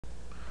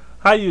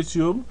Hi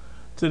YouTube,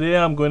 today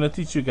I'm going to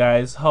teach you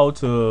guys how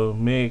to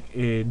make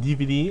a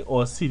DVD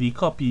or CD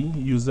copy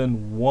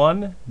using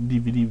one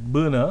DVD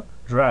burner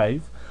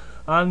drive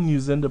and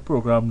using the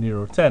program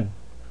Nero 10.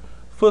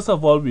 First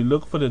of all, we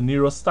look for the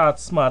Nero Start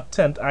Smart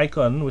Tent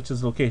icon, which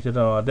is located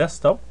on our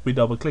desktop. We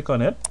double click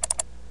on it.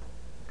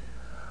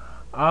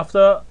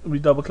 After we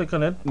double click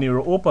on it,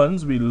 Nero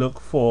opens. We look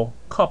for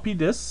Copy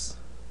This,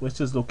 which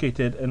is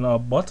located in our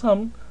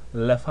bottom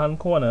left hand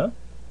corner.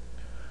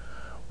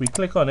 We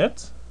click on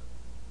it,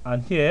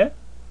 and here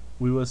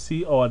we will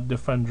see our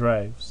different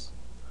drives.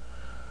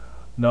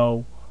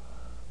 Now,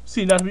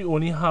 seeing that we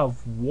only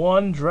have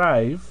one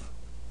drive,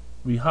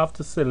 we have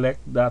to select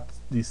that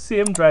the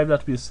same drive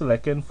that we're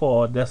selecting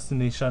for our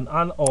destination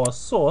and our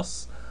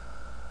source.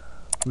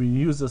 We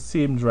use the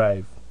same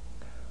drive.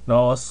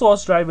 Now, our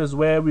source drive is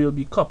where we'll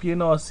be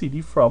copying our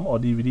CD from or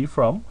DVD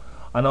from,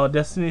 and our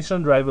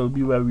destination drive will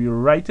be where we're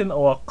writing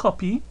our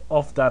copy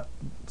of that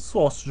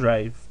source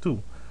drive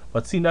too.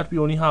 But seeing that we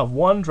only have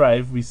one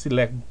drive, we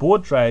select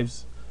both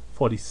drives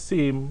for the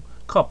same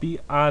copy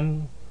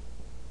and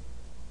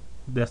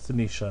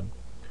destination.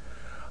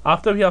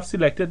 After we have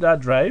selected that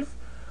drive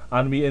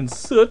and we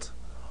insert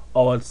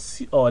our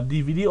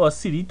DVD or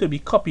CD to be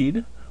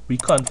copied, we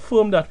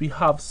confirm that we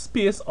have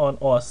space on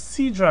our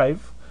C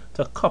drive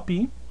to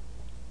copy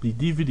the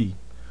DVD.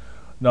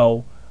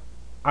 Now,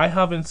 I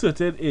have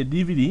inserted a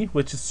DVD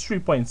which is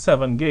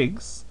 3.7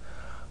 gigs.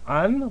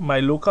 And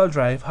my local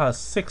drive has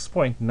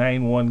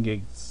 6.91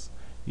 gigs.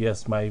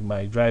 Yes, my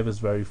drive is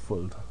very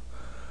full.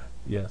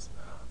 Yes.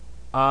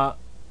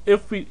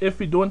 If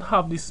we don't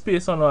have the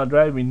space on our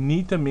drive, we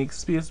need to make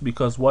space,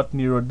 because what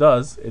Nero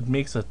does, it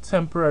makes a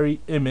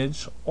temporary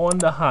image on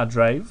the hard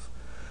drive,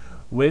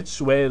 where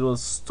it will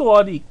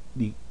store the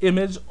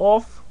image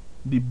of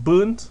the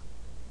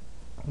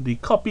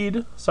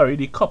copied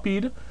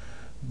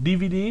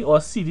DVD or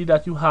CD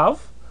that you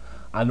have.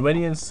 And when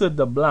you insert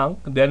the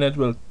blank, then it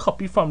will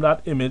copy from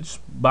that image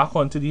back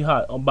onto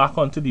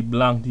the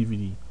blank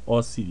DVD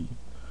or CD.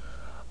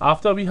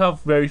 After we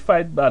have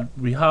verified that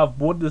we have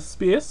both the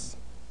space,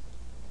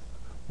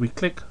 we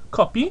click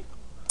copy.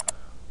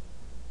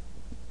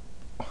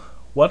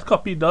 What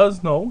copy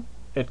does now,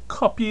 it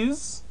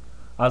copies,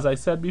 as I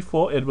said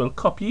before, it will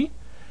copy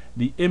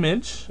the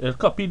image, it'll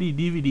copy the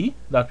DVD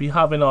that we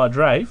have in our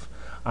drive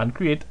and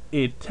create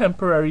a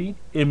temporary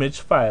image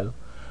file.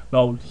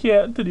 Now,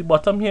 here to the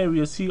bottom here,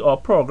 we'll see our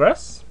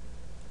progress.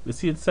 You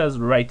see it says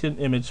writing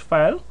image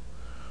file.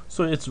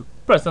 So it's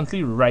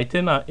presently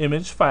writing an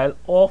image file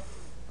of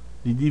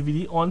the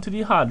DVD onto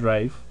the hard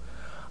drive.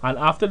 And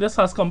after this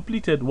has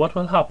completed, what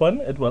will happen?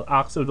 It will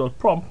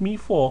prompt me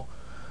for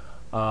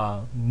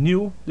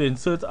to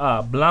insert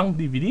a blank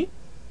DVD,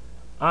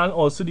 and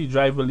also the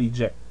drive will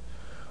eject.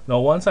 Now,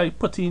 once I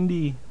put in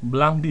the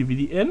blank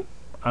DVD in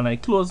and I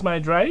close my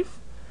drive,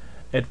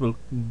 it will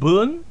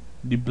burn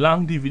the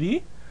blank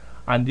DVD.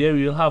 And there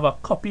we will have a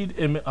copied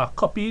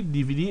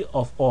DVD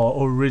of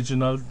our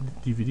original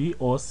DVD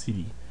or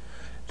CD.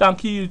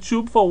 Thank you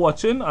YouTube for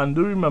watching, and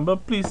do remember,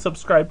 please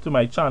subscribe to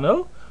my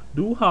channel.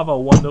 Do have a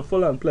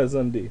wonderful and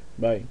pleasant day.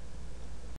 Bye.